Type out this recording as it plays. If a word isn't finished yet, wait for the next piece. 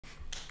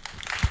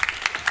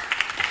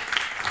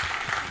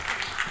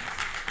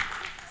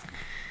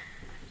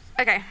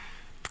Okay,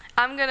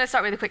 I'm going to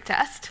start with a quick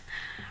test.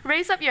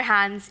 Raise up your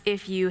hands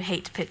if you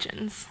hate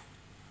pigeons.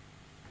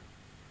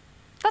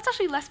 That's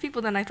actually less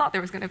people than I thought there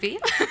was going to be.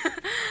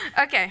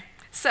 Okay,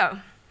 so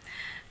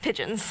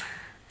pigeons.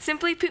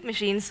 Simply poop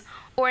machines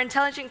or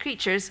intelligent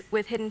creatures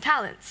with hidden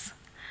talents.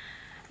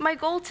 My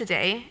goal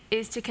today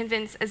is to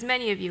convince as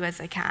many of you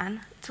as I can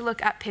to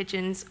look at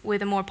pigeons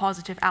with a more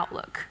positive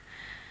outlook.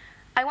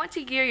 I want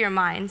to gear your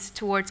minds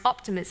towards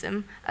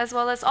optimism, as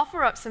well as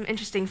offer up some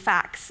interesting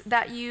facts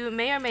that you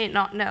may or may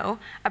not know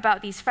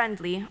about these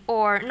friendly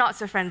or not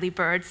so friendly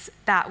birds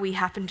that we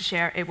happen to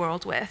share a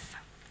world with.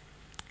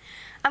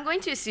 I'm going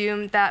to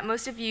assume that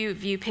most of you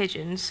view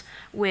pigeons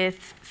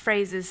with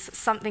phrases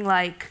something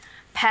like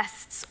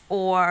pests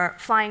or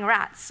flying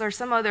rats or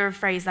some other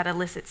phrase that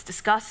elicits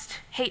disgust,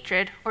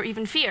 hatred, or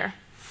even fear.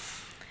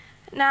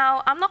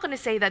 Now, I'm not going to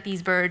say that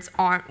these birds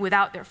aren't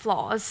without their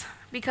flaws,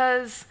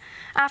 because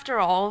after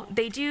all,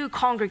 they do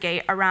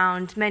congregate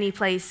around many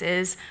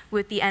places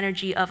with the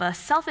energy of a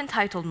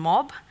self-entitled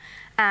mob,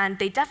 and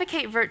they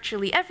defecate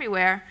virtually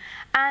everywhere,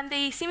 and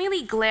they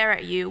seemingly glare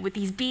at you with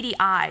these beady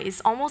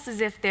eyes, almost as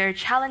if they're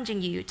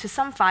challenging you to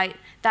some fight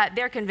that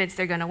they're convinced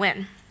they're going to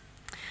win.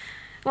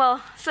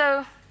 Well,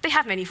 so they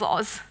have many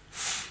flaws,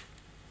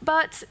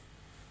 but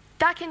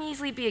that can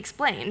easily be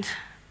explained.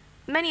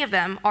 Many of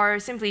them are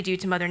simply due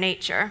to Mother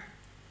Nature,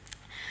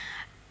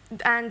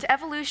 and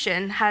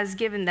evolution has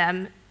given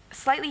them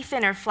slightly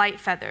thinner flight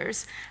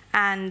feathers,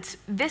 and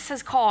this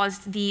has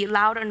caused the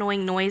loud,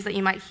 annoying noise that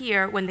you might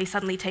hear when they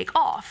suddenly take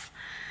off.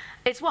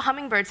 It's what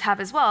hummingbirds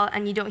have as well,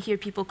 and you don't hear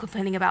people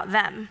complaining about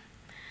them.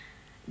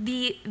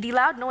 The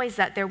loud noise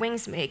that their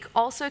wings make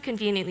also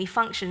conveniently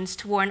functions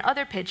to warn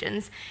other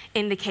pigeons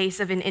in the case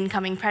of an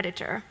incoming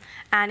predator,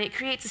 and it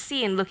creates a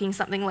scene looking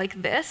something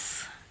like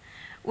this,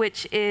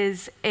 which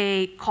is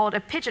called a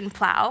pigeon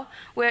plow,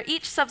 where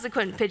each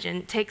subsequent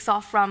pigeon takes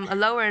off from a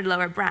lower and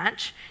lower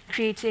branch,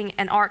 creating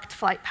an arced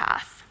flight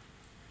path.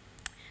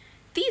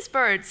 These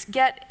birds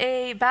get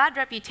a bad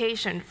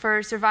reputation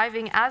for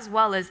surviving as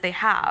well as they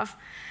have,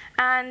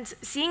 and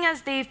seeing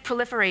as they've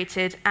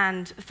proliferated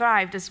and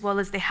thrived as well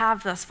as they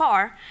have thus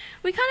far,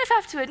 we kind of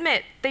have to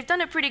admit they've done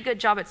a pretty good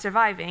job at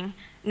surviving,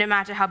 no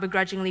matter how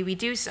begrudgingly we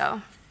do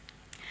so.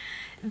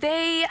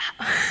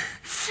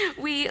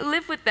 We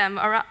live with them,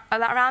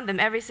 around them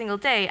every single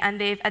day,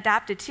 and they've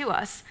adapted to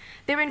us.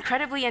 They're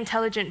incredibly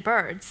intelligent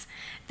birds.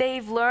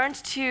 They've learned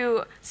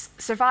to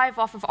survive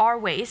off of our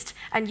waste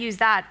and use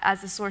that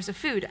as a source of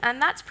food, and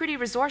that's pretty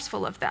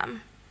resourceful of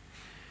them.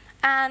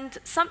 And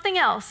something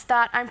else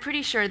that I'm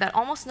pretty sure that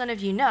almost none of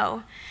you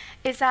know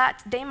is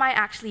that they might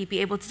actually be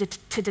able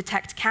to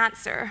detect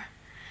cancer.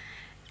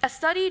 A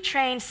study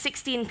trained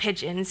 16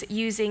 pigeons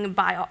using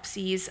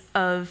biopsies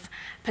of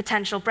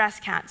potential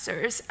breast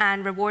cancers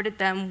and rewarded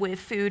them with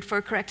food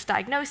for correct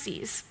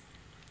diagnoses.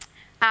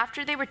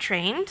 After they were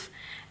trained,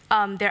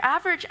 their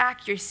average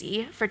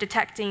accuracy for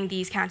detecting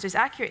these cancers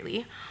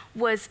accurately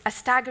was a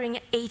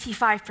staggering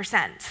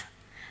 85%.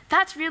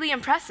 That's really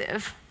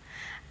impressive.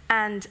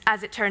 And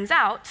as it turns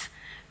out,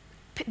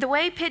 the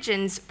way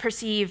pigeons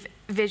perceive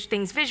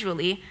things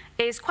visually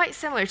is quite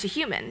similar to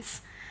humans.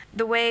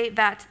 The way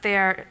that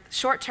their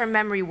short-term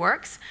memory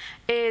works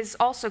is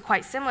also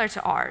quite similar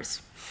to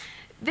ours.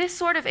 This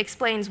sort of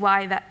explains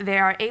why they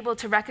are able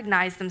to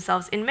recognize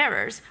themselves in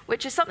mirrors,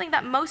 which is something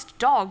that most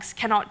dogs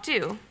cannot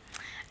do.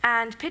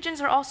 And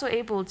pigeons are also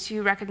able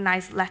to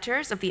recognize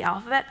letters of the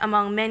alphabet,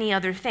 among many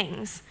other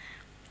things.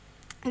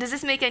 Does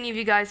this make any of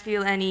you guys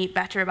feel any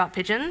better about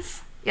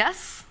pigeons?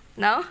 Yes?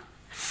 No?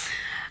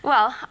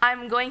 Well,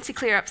 I'm going to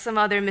clear up some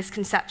other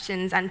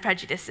misconceptions and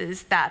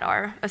prejudices that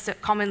are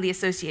commonly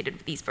associated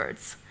with these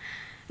birds.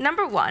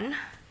 Number one,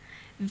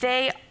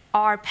 they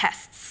are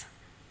pests.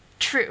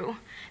 True,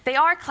 they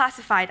are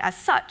classified as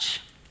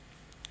such.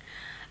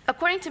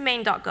 According to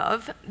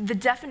Maine.gov, the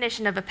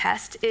definition of a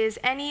pest is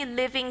any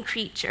living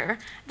creature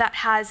that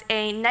has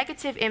a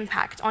negative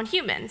impact on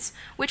humans,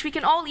 which we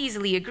can all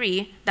easily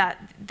agree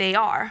that they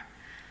are.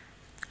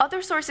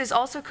 Other sources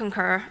also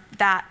concur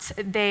that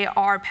they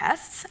are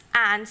pests,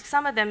 and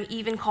some of them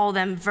even call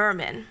them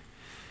vermin.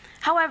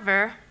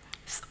 However,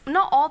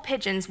 not all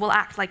pigeons will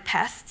act like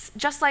pests,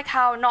 just like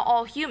how not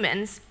all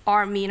humans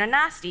are mean or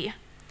nasty.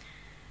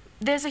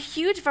 There's a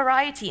huge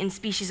variety in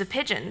species of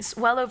pigeons,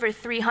 well over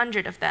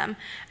 300 of them,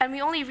 and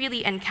we only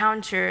really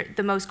encounter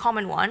the most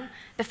common one,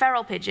 the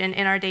feral pigeon,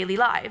 in our daily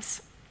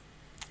lives.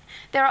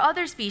 There are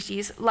other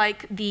species,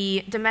 like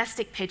the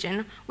domestic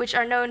pigeon, which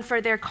are known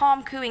for their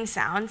calm cooing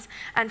sounds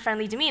and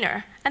friendly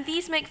demeanor, and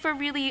these make for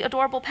really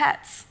adorable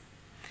pets.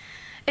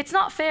 It's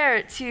not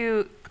fair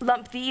to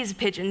lump these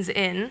pigeons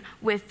in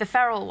with the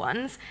feral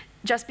ones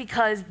just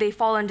because they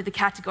fall under the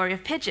category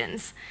of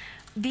pigeons.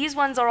 These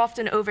ones are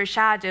often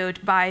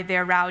overshadowed by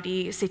their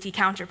rowdy city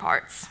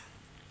counterparts.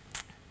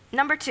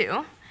 Number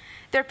two,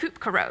 they're poop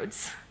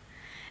corrodes.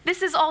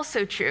 This is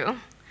also true.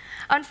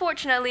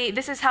 Unfortunately,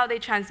 this is how they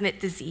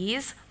transmit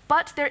disease,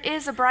 but there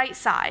is a bright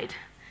side.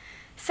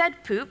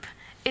 Said poop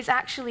is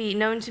actually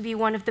known to be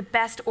one of the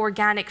best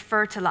organic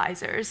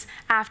fertilizers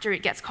after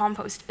it gets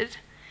composted.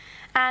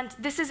 And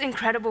this is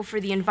incredible for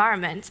the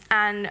environment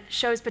and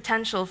shows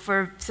potential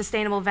for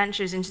sustainable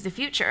ventures into the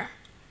future.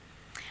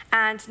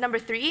 And number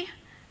 3,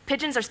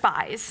 pigeons are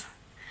spies.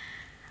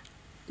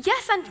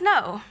 Yes and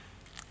no.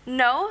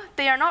 No,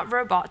 they are not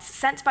robots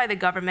sent by the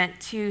government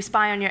to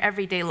spy on your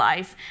everyday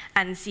life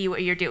and see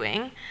what you're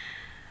doing.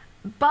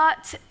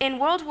 But in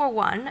World War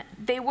I,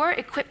 they were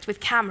equipped with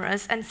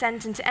cameras and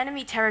sent into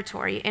enemy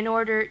territory in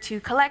order to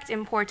collect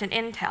important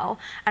intel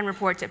and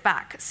report it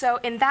back. So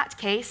in that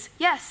case,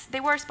 yes, they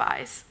were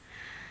spies.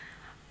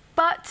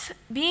 But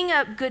being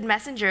a good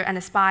messenger and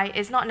a spy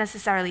is not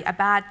necessarily a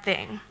bad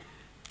thing.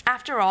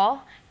 After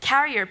all,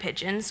 carrier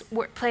pigeons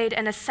played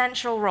an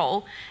essential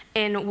role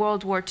in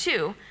World War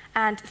II,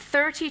 and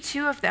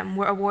 32 of them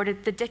were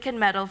awarded the Dickin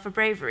Medal for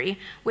Bravery,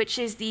 which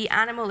is the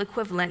animal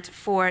equivalent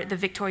for the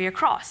Victoria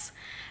Cross.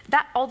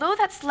 Although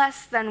that's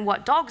less than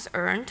what dogs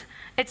earned,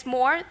 it's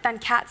more than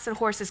cats and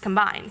horses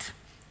combined.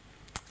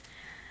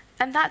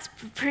 And that's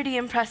a pretty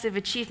impressive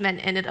achievement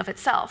in and of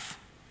itself.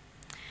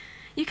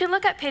 You can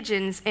look at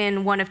pigeons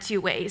in one of 2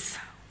 ways.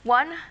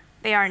 One,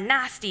 they are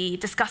nasty,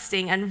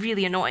 disgusting, and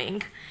really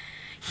annoying.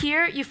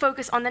 Here, you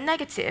focus on the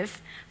negative,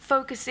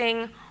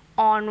 focusing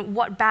on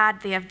what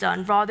bad they have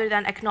done, rather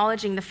than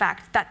acknowledging the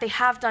fact that they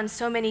have done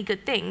so many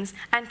good things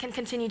and can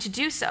continue to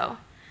do so.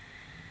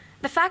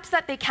 The fact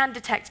that they can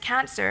detect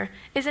cancer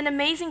is an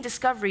amazing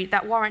discovery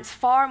that warrants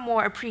far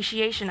more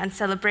appreciation and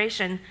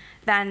celebration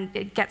than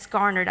it gets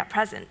garnered at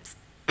present.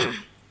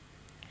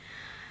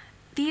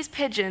 These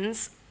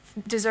pigeons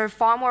deserve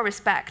far more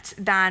respect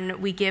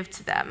than we give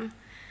to them,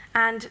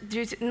 and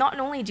not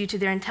only due to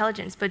their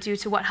intelligence, but due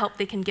to what help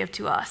they can give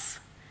to us.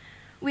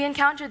 We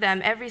encounter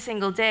them every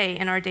single day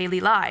in our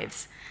daily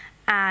lives,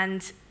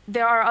 and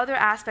there are other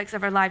aspects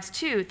of our lives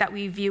too that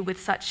we view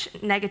with such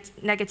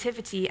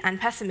negativity and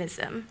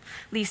pessimism,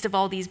 least of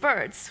all these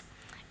birds.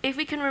 If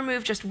we can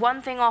remove just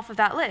one thing off of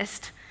that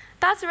list,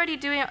 that's already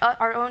doing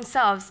our own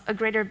selves a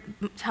greater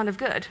ton of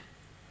good.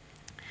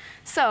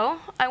 So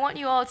I want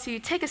you all to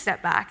take a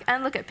step back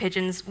and look at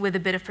pigeons with a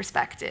bit of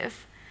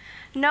perspective.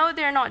 No,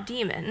 they're not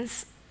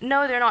demons.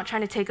 No, they're not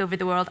trying to take over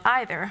the world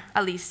either,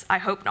 at least I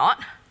hope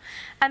not.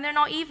 And they're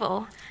not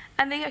evil,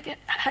 and they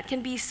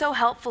can be so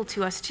helpful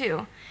to us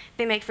too.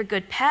 They make for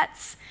good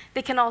pets.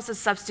 They can also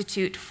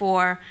substitute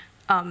for,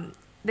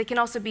 they can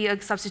also be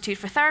a substitute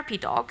for therapy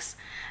dogs,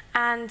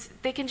 and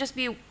they can just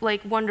be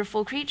like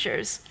wonderful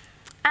creatures.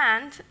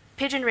 And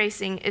pigeon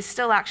racing is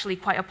still actually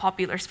quite a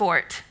popular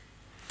sport.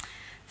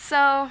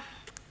 So,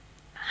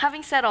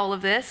 having said all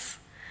of this,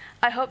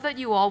 I hope that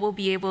you all will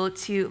be able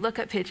to look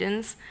at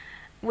pigeons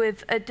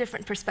with a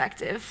different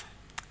perspective,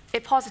 a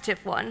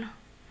positive one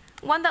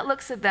that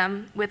looks at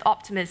them with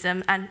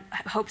optimism and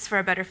hopes for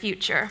a better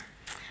future.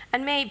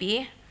 And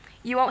maybe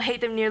you won't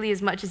hate them nearly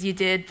as much as you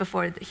did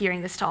before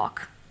hearing this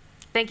talk.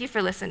 Thank you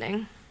for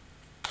listening.